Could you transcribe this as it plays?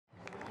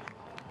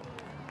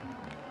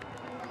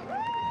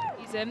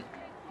knows him.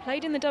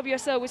 Played in the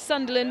WSL with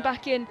Sunderland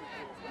back in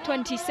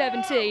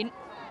 2017.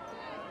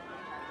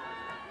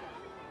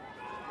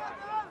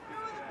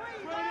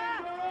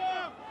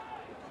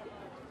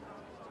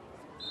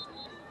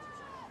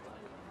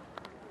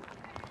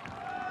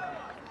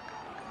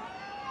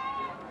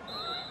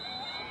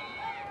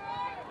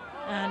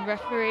 And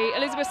referee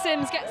Elizabeth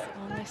Sims gets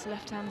on this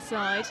left-hand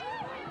side.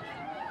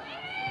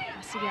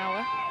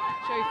 Hasegawa,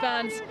 show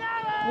fans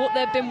what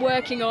they've been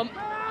working on.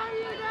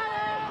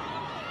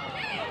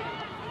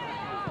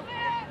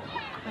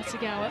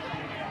 Hasegawa.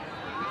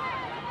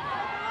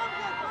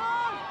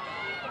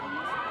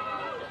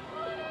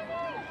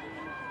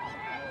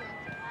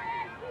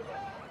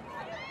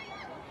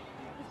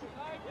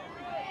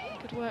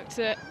 Good work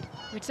to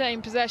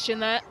retain possession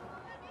there.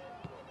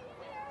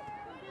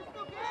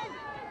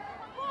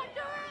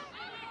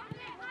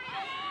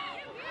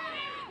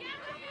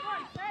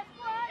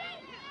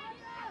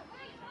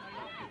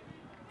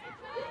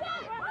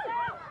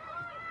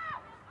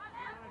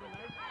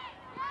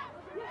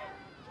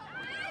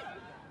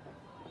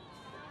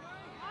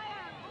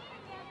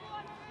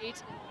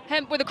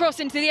 Hemp with a cross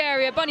into the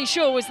area. Bunny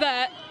Shaw was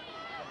there.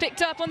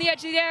 Picked up on the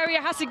edge of the area.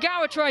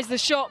 Hasegawa tries the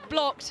shot,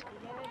 blocked.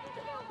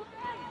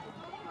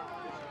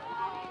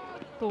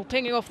 Ball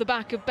pinging off the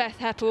back of Beth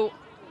Heppel.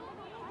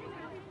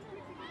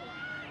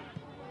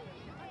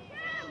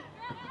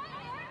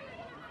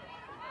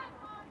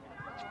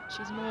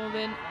 She's more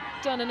than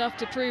done enough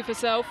to prove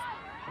herself.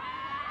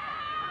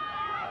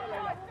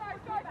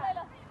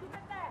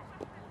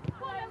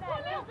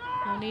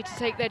 They'll need to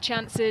take their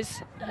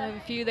chances, however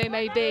few they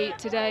may be,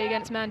 today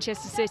against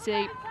Manchester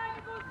City.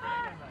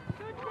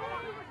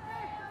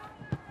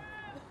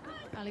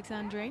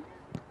 Alexandri.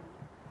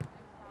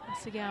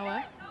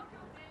 Hasegawa.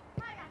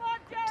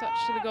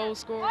 Touch to the goal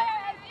scorer.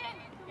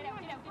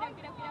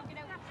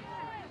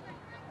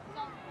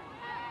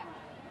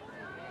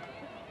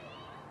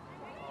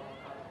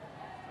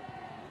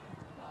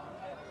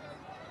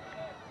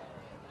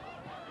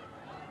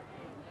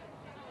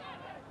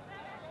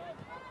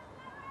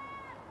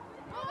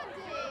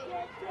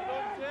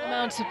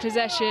 Amount of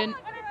possession,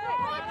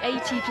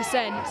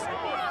 80%.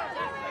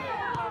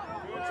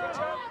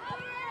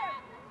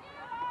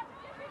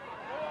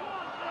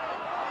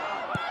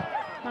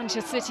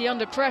 Manchester City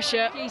under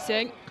pressure.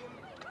 Cheating.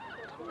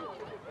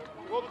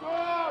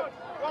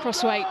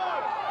 Crossway.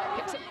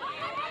 Picks up.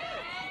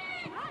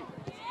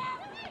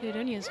 Cleared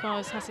only as far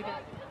as Hasegawa.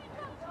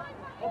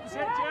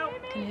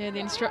 Can hear the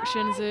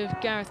instructions of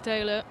Gareth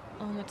Taylor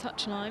on the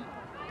touchline.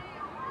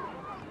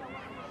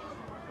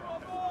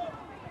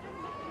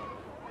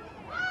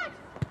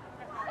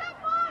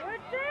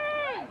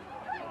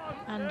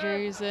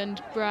 Andrews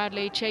and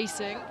Bradley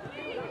chasing.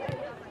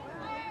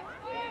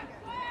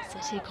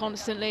 City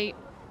constantly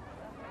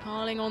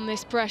piling on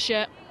this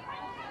pressure.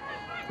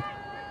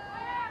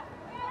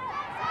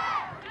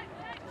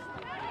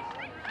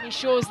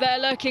 Shaw's there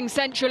lurking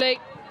centrally.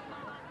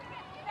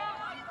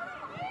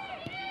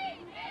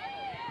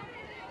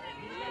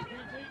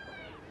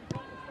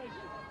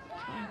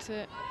 Trying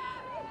to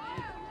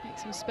make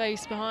some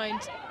space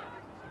behind.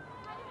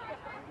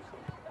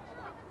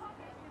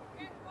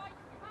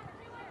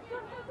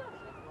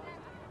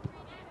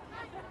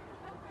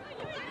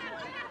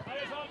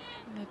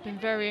 They've been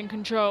very in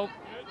control.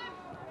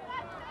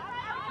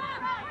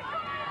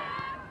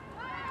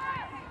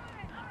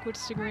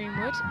 Backwards to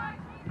Greenwood.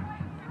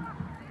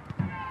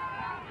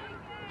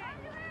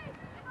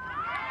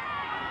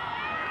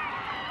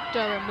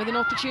 Durham with an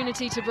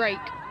opportunity to break,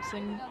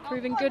 so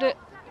proving good at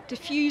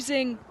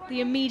diffusing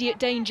the immediate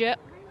danger.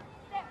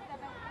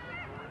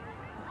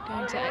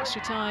 Going to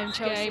extra time,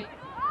 Chelsea.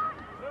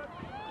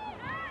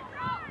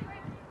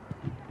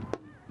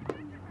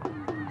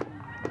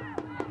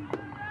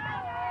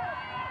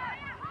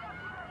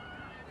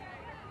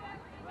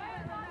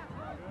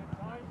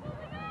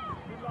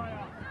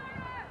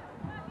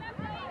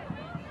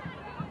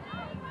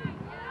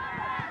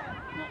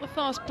 Not the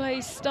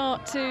fast-paced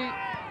start to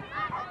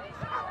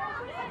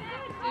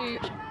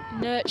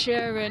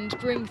nurture and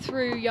bring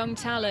through young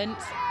talent.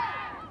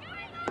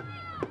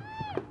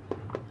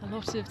 A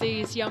lot of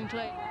these young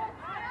players.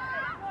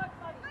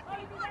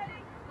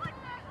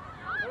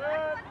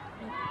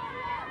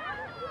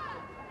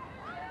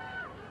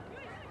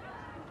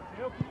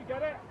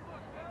 Cara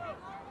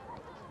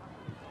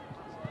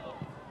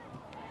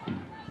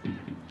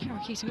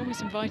Keating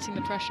almost inviting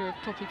the pressure of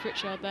Poppy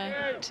Pritchard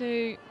there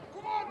to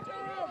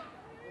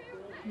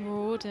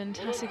Ward and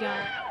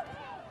Hasegawa.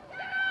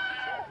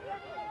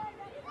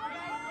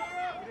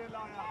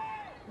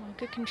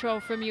 Good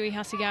control from Yui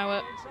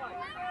Hasegawa.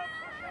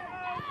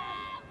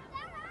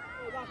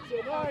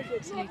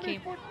 Sneaky.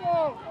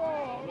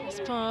 This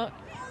part.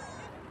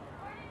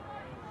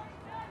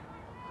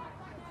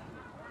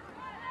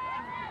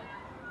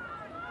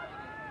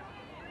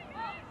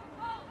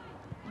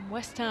 And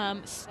West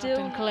Ham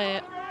still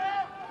clear.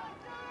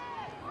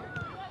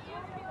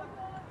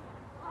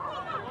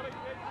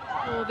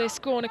 Oh, this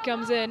corner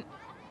comes in.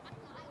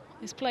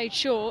 It's played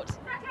short.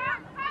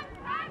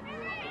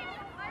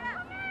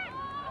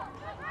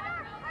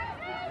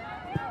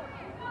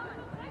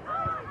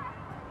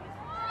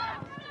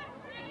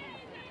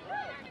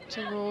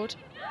 to Rord.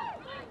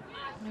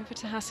 Over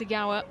to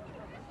Hasegawa.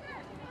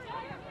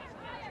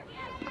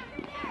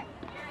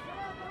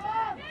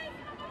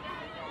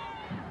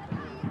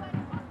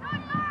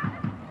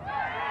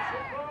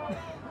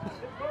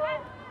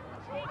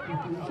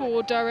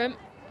 For Durham.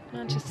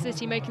 Manchester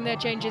City making their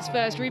changes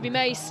first. Ruby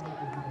Mace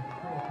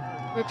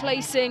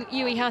replacing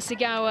Yui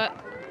Hasegawa.